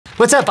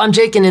What's up, I'm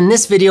Jake, and in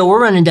this video,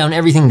 we're running down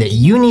everything that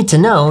you need to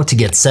know to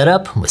get set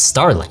up with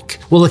Starlink.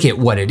 We'll look at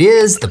what it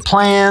is, the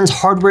plans,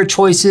 hardware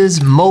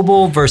choices,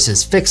 mobile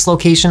versus fixed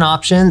location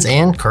options,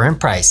 and current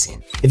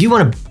pricing. If you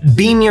want to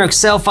beam your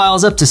Excel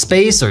files up to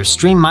space or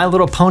stream My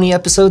Little Pony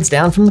episodes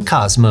down from the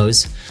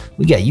cosmos,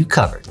 we got you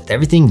covered with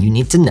everything you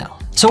need to know.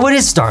 So what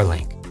is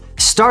Starlink?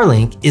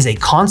 Starlink is a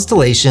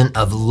constellation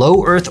of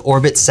low Earth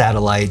orbit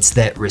satellites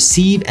that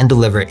receive and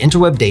deliver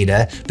interweb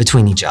data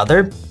between each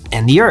other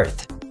and the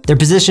Earth. They're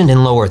positioned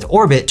in low Earth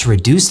orbit to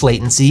reduce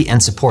latency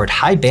and support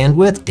high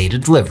bandwidth data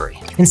delivery.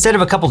 Instead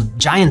of a couple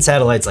giant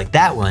satellites like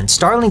that one,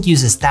 Starlink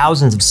uses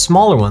thousands of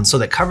smaller ones so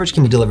that coverage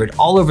can be delivered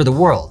all over the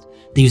world.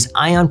 They use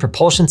ion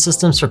propulsion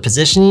systems for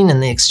positioning,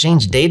 and they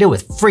exchange data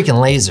with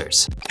freaking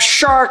lasers.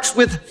 Sharks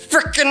with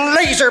frickin'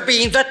 laser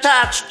beams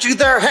attached to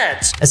their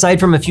heads. Aside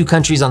from a few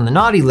countries on the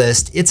naughty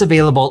list, it's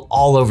available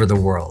all over the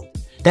world.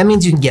 That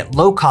means you can get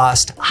low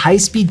cost, high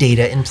speed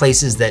data in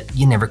places that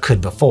you never could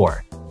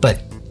before.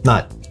 But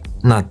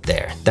not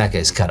there, that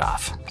guy's cut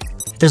off.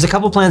 There's a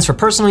couple plans for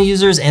personal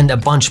users and a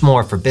bunch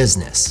more for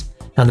business.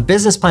 Now the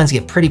business plans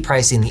get pretty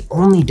pricey, and the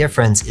only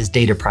difference is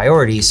data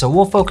priority, so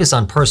we'll focus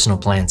on personal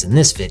plans in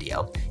this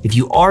video. If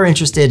you are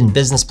interested in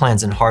business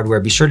plans and hardware,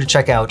 be sure to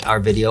check out our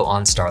video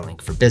on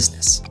Starlink for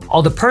Business.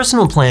 All the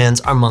personal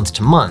plans are month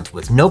to month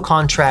with no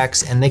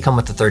contracts, and they come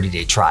with a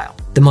 30-day trial.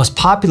 The most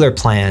popular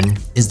plan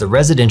is the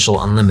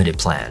Residential Unlimited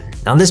plan.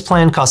 Now this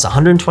plan costs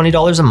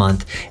 $120 a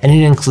month, and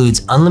it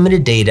includes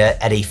unlimited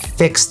data at a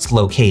fixed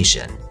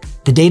location.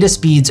 The data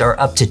speeds are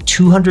up to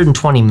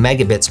 220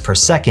 megabits per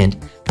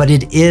second, but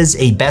it is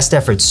a best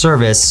effort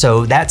service,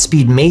 so that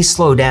speed may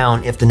slow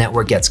down if the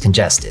network gets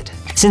congested.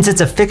 Since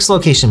it's a fixed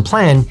location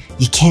plan,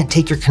 you can't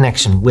take your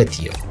connection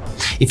with you.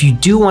 If you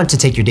do want to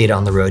take your data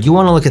on the road, you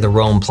want to look at the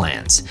roam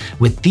plans.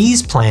 With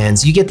these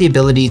plans, you get the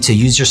ability to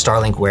use your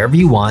Starlink wherever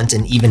you want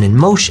and even in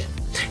motion.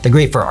 They're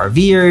great for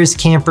RVers,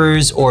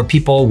 campers, or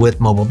people with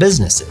mobile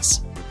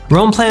businesses.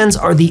 Roam plans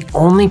are the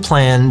only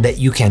plan that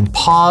you can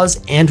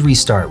pause and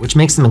restart, which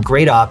makes them a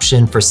great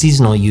option for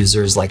seasonal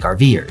users like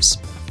RVers.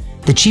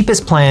 The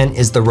cheapest plan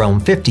is the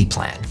Roam 50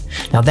 plan.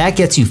 Now that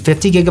gets you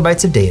 50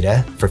 gigabytes of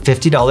data for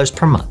 $50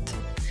 per month.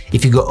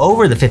 If you go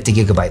over the 50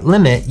 gigabyte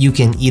limit, you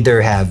can either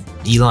have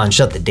Elon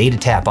shut the data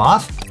tap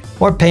off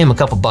or pay him a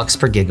couple bucks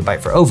per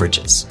gigabyte for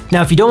overages.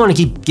 Now, if you don't want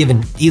to keep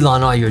giving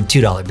Elon all your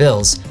 $2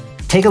 bills,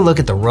 take a look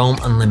at the Roam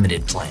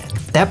Unlimited plan.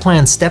 That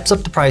plan steps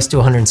up the price to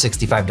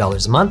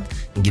 $165 a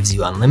month and gives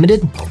you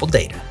unlimited mobile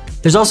data.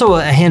 There's also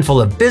a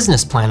handful of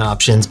business plan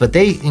options, but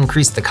they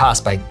increase the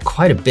cost by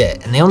quite a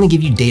bit, and they only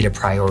give you data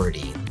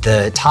priority.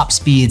 The top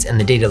speeds and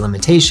the data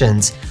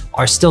limitations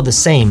are still the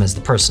same as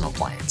the personal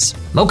plans.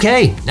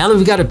 Okay, now that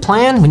we've got a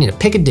plan, we need to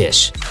pick a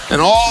dish.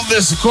 And all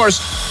this, of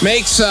course,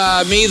 makes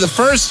me the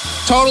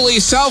first totally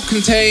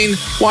self-contained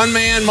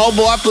one-man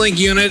mobile uplink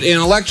unit in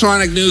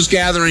electronic news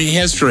gathering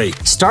history.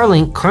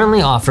 Starlink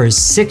currently offers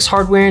 6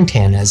 hardware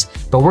antennas,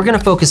 but we're gonna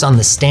focus on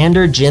the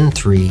standard Gen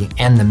 3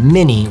 and the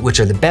Mini, which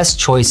are the best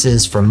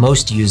choices for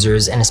most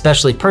users and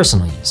especially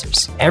personal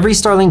users. Every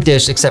Starlink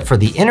dish except for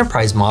the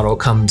enterprise model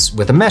comes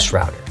with a mesh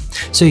router,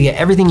 so you get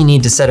everything you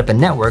need to set up a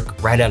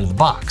network right out of the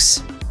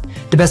box.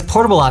 The best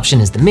portable option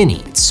is the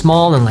Mini. It's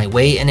small and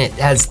lightweight, and it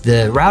has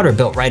the router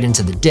built right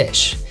into the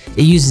dish.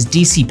 It uses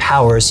DC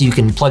power, so you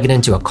can plug it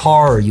into a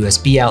car or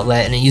USB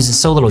outlet, and it uses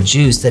so little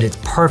juice that it's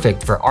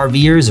perfect for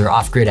RVers or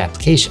off-grid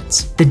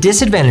applications. The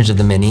disadvantage of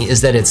the Mini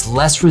is that it's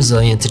less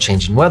resilient to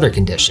changing weather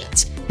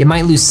conditions. It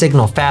might lose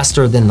signal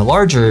faster than the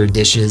larger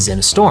dishes in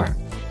a storm.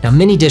 Now,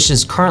 Mini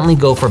dishes currently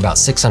go for about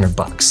 600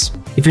 bucks.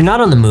 If you're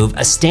not on the move,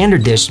 a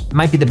standard dish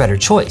might be the better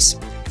choice.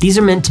 These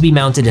are meant to be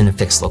mounted in a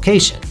fixed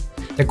location.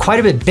 They're quite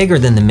a bit bigger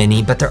than the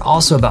Mini, but they're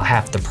also about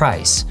half the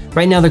price.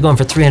 Right now they're going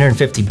for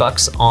 350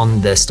 bucks on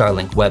the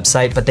Starlink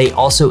website, but they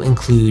also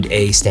include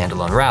a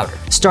standalone router.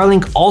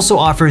 Starlink also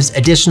offers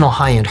additional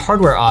high-end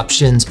hardware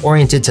options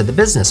oriented to the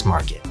business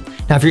market.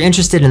 Now, if you're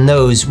interested in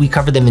those, we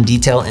cover them in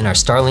detail in our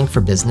Starlink for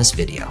Business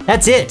video.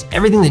 That's it,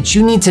 everything that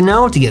you need to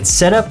know to get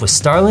set up with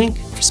Starlink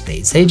for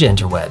Space Age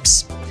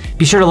Interwebs.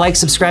 Be sure to like,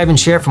 subscribe, and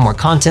share for more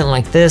content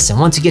like this, and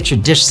once you get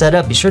your dish set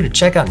up, be sure to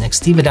check out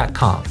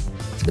Nextiva.com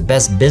for the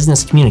best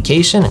business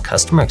communication and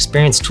customer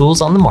experience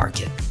tools on the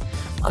market.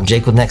 I'm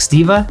Jake with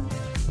Nextiva,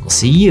 and we'll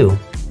see you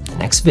in the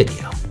next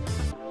video.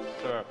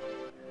 Sure.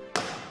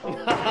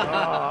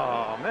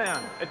 Oh man,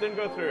 it didn't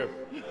go through.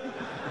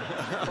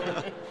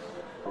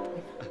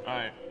 All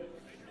right.